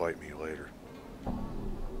back to bite me later.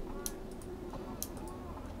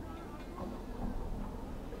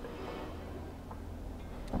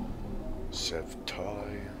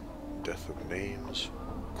 Sevtai, Death of Names,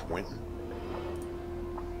 Quentin.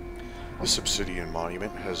 This obsidian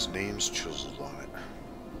monument has names chiseled on it.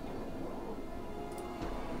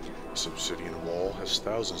 This obsidian wall has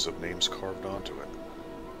thousands of names carved onto it.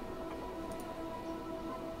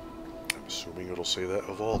 I'm assuming it'll say that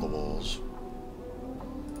of all the walls.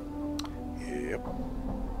 Yep.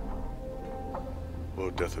 Hello,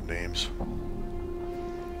 Death of Names.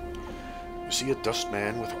 You see a dust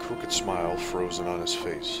man with a crooked smile frozen on his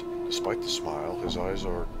face. Despite the smile, his eyes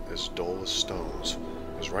are as dull as stones.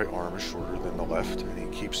 His right arm is shorter than the left, and he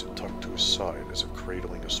keeps it tucked to his side as if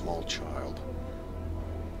cradling a small child.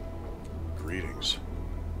 Greetings.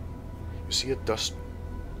 You see a dust...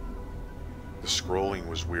 The scrolling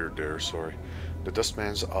was weird there, sorry. The dust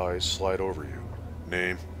man's eyes slide over you.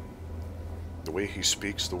 Name. The way he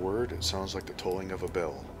speaks the word, it sounds like the tolling of a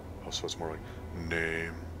bell. Oh, so it's more like,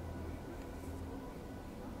 name.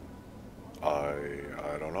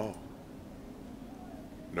 I don't know.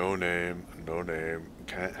 No name,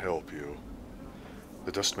 can't help you.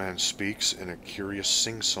 The dustman speaks in a curious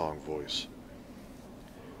sing-song voice.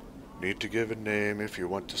 Need to give a name if you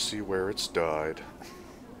want to see where it's died.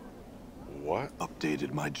 What?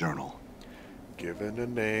 Updated my journal. Given a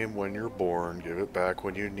name when you're born, give it back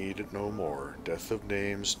when you need it no more. Death of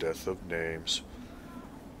names, death of names.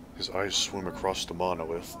 His eyes swim across the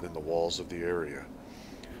monolith and the walls of the area.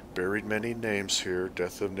 Buried many names here,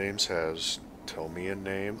 Death of Names has. Tell me a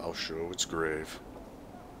name, I'll show its grave.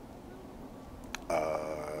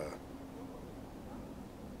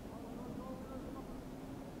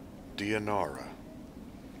 Dianara.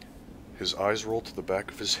 His eyes roll to the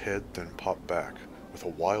back of his head, then pop back. With a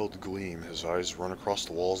wild gleam, his eyes run across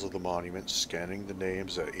the walls of the monument, scanning the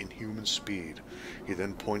names at inhuman speed. He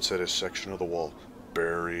then points at a section of the wall.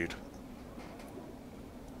 Buried.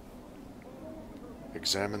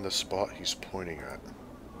 Examine the spot he's pointing at.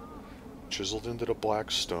 Chiseled into the black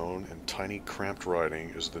stone in tiny cramped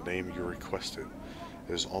writing is the name you requested.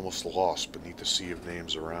 It is almost lost beneath the sea of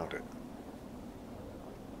names around it.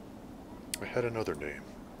 I had another name.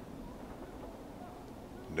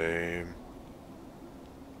 Name.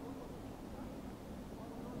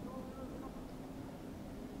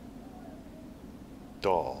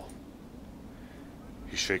 Doll.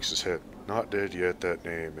 He shakes his head. Not dead yet, that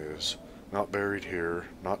name is. Not buried here.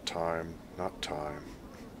 Not time. Not time.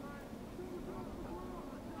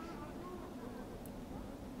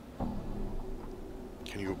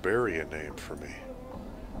 Can you bury a name for me?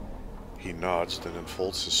 He nods, then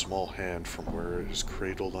unfolds his small hand from where it is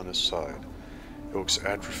cradled on his side. It looks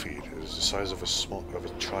atrophied. It is the size of a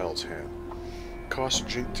child's hand. Cost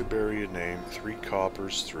Jink to bury a name. 3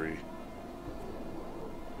 coppers, 3.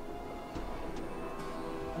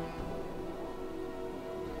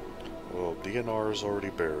 Well, DNR is already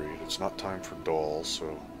buried. It's not time for dolls,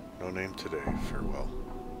 so no name today. Farewell.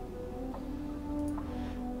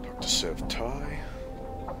 Talk to Sev Tai.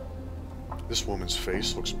 This woman's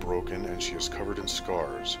face looks broken and she is covered in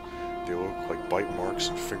scars. They look like bite marks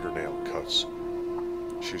and fingernail cuts.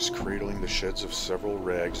 She is cradling the shreds of several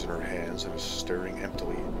rags in her hands and is staring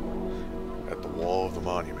emptily at the wall of the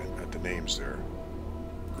monument, at the names there.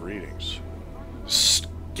 Greetings. Sst,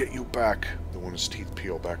 get you back! The woman's teeth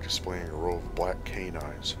peel back, displaying a row of black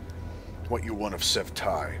canines. What you want of Sev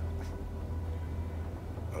Tai?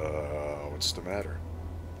 What's the matter?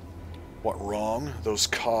 What wrong? Those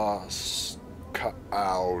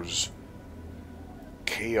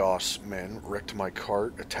Chaos men wrecked my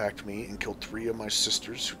cart, attacked me, and killed 3 of my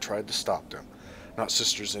sisters who tried to stop them. Not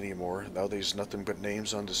sisters anymore. Now there's nothing but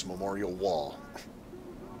names on this memorial wall.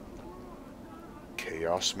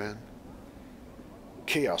 Chaos men?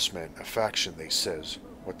 Chaos men, a faction, they says.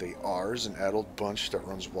 What they are is an adult bunch that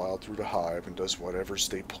runs wild through the Hive and does whatever's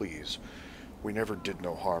they please. We never did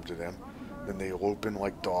no harm to them. Then they lope in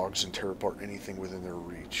like dogs and tear apart anything within their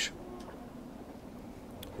reach.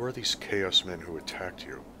 Who are these Chaos men who attacked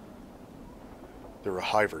you? They're a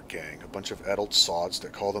Hiver gang, a bunch of adult sods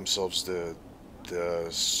that call themselves the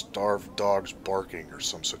Starved Dogs Barking or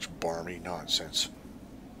some such barmy nonsense.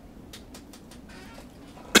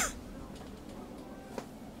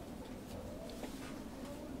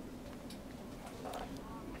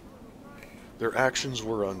 Their actions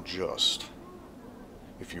were unjust.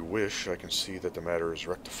 If you wish, I can see that the matter is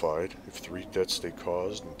rectified. If 3 debts they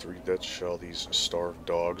caused, and 3 debts shall these starved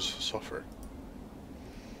dogs suffer.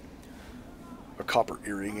 A copper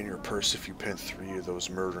earring in your purse if you pen 3 of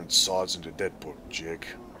those murdering sods into dead book, Jig.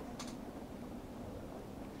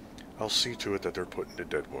 I'll see to it that they're put into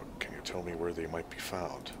dead book. Can you tell me where they might be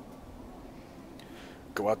found?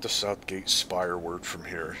 Go out the south gate spireward from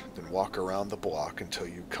here, then walk around the block until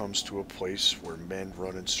you comes to a place where men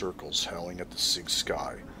run in circles, howling at the sig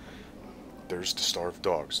sky. There's the starved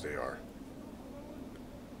dogs, they are.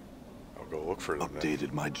 I'll go look for them Updated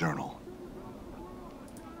then. my journal.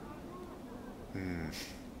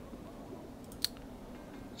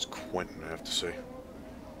 It's Quentin, I have to say.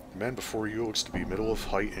 The man before you looks to be middle of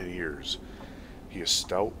height and years. He is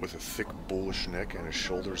stout with a thick bullish neck and his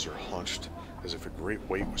shoulders are hunched as if a great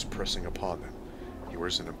weight was pressing upon them. He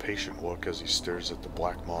wears an impatient look as he stares at the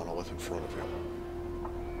black monolith in front of him.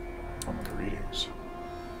 Greetings.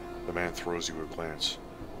 The man throws you a glance.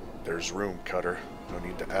 There's room, Cutter. No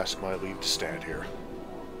need to ask my leave to stand here.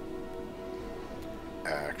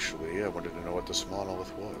 Actually, I wanted to know what this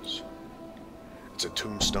monolith was. It's a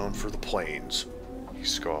tombstone for the plains. He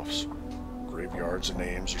scoffs. Graveyards and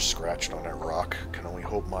names are scratched on that rock. Can only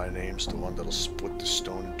hope my name's the one that'll split the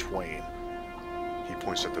stone in twain. He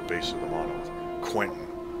points at the base of the monolith. Quentin,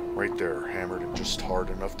 right there, hammered and just hard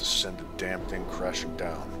enough to send the damn thing crashing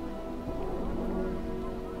down.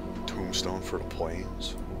 Tombstone for the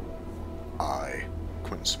plains? Aye.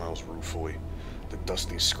 Quentin smiles ruefully. The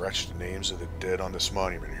dusty, scratched names of the dead on this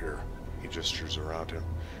monument here. He gestures around him.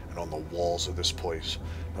 And on the walls of this place.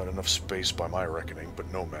 Not enough space by my reckoning,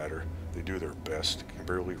 but no matter. They do their best. Can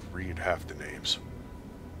barely read half the names.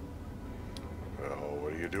 Well,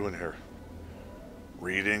 what are you doing here?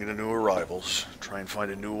 Reading the new arrivals. Try and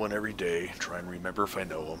find a new one every day. Try and remember if I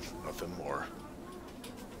know them. Nothing more.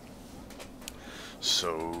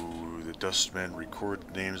 So, the Dustmen record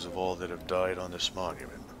the names of all that have died on this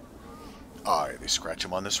monument. Aye, they scratch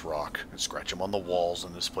them on this rock, and scratch them on the walls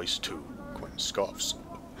in this place too. Quentin scoffs.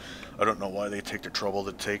 I don't know why they take the trouble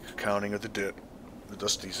to take accounting of the dead. The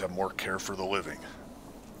Dusties have more care for the living.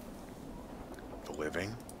 The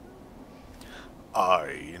living?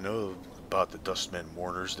 Aye, you know about the Dustmen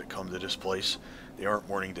mourners that come to this place? They aren't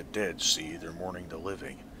mourning the dead, see, they're mourning the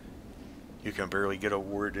living. You can barely get a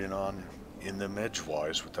word in them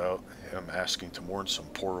edgewise without him asking to mourn some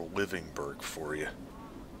poor living burg for you.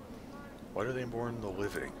 Why do they mourn the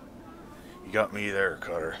living? You got me there,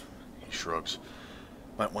 Cutter. He shrugs.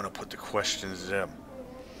 Might want to put the question to them.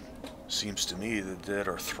 Seems to me the dead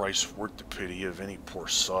are thrice worth the pity of any poor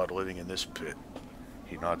sod living in this pit.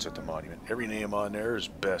 He nods at the monument. Every name on there is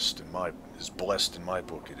blessed in my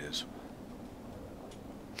book it is.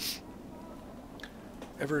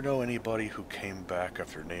 Ever know anybody who came back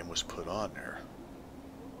after their name was put on there?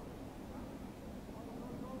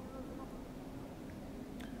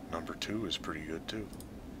 Number 2 is pretty good too.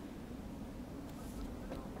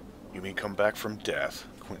 You mean come back from death?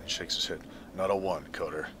 Quentin shakes his head. Not a one,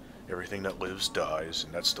 Cutter. Everything that lives dies,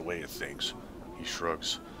 and that's the way of things. He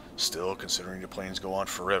shrugs. Still, considering the planes go on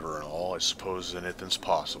forever and all, I suppose anything's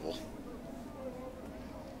possible.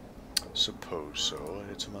 Suppose so. I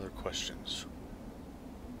had some other questions.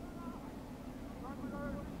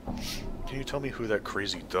 Can you tell me who that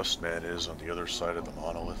crazy dust man is on the other side of the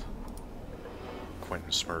monolith?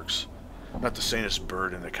 Quentin smirks. Not the sanest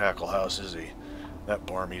bird in the cackle house, is he? That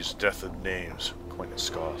barmy's death of names, Quentin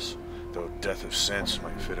scoffs, though death of sense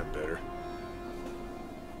might fit him better.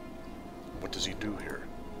 What does he do here?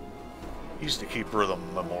 He's the keeper of the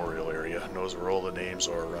memorial area, knows where all the names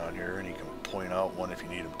are around here, and he can point out one if you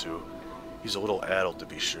need him to. He's a little addled to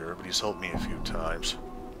be sure, but he's helped me a few times.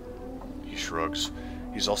 He shrugs.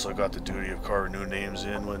 He's also got the duty of carving new names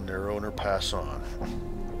in when their owner pass on.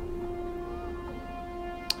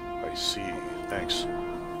 I see. Thanks.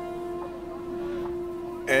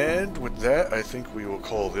 And with that, I think we will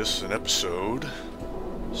call this an episode.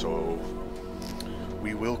 So,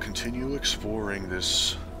 we will continue exploring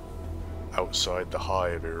this outside the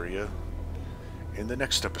Hive area in the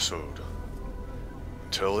next episode.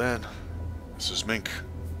 Until then, this is Mink.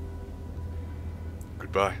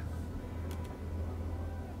 Goodbye.